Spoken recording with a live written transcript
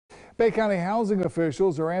Bay County housing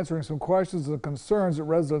officials are answering some questions and concerns that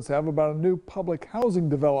residents have about a new public housing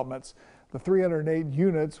developments. The 308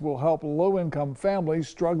 units will help low-income families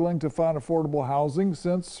struggling to find affordable housing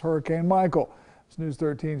since Hurricane Michael. As News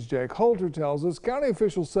 13's Jake Holter tells us, county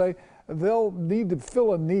officials say they'll need to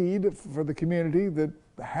fill a need for the community that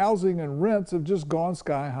housing and rents have just gone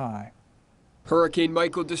sky high. Hurricane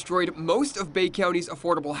Michael destroyed most of Bay County's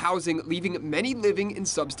affordable housing, leaving many living in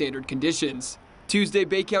substandard conditions. Tuesday,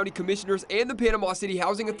 Bay County commissioners and the Panama City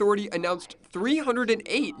Housing Authority announced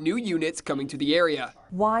 308 new units coming to the area.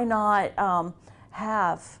 Why not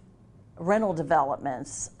have rental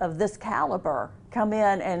developments of this caliber come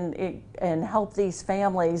in and help these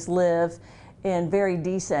families live in very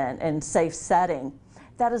decent and safe setting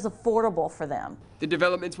that is affordable for them? The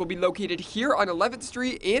developments will be located here on 11th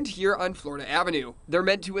Street and here on Florida Avenue. They're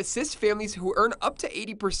meant to assist families who earn up to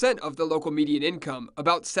 80% of the local median income,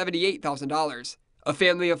 about $78,000. A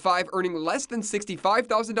family of 5 earning less than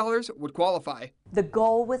 $65,000 would qualify. The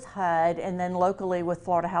goal with HUD and then locally with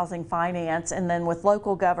Florida Housing Finance and then with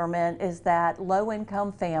local government is that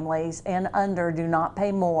low-income families and under do not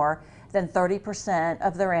pay more than 30%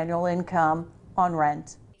 of their annual income on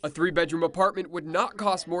rent. A 3-bedroom apartment would not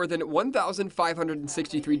cost more than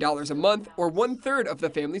 $1,563 a month, or 1/3 of the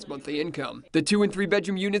family's monthly income. The 2- and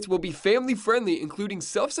 3-bedroom units will be family-friendly, including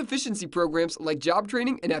self-sufficiency programs like job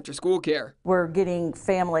training and after-school care. We're getting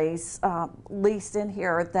families leased in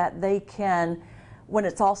here that they can, when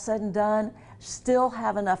it's all said and done, still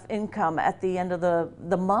have enough income at the end of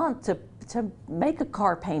the month to make a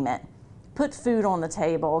car payment, put food on the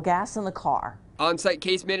table, gas in the car. On-site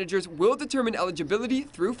case managers will determine eligibility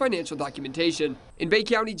through financial documentation. In Bay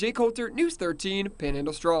County, Jake Holter, News 13,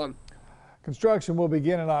 Panhandle Strong. Construction will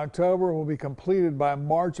begin in October and will be completed by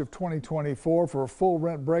March of 2024. For a full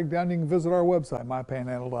rent breakdown, you can visit our website,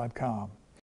 mypanhandle.com.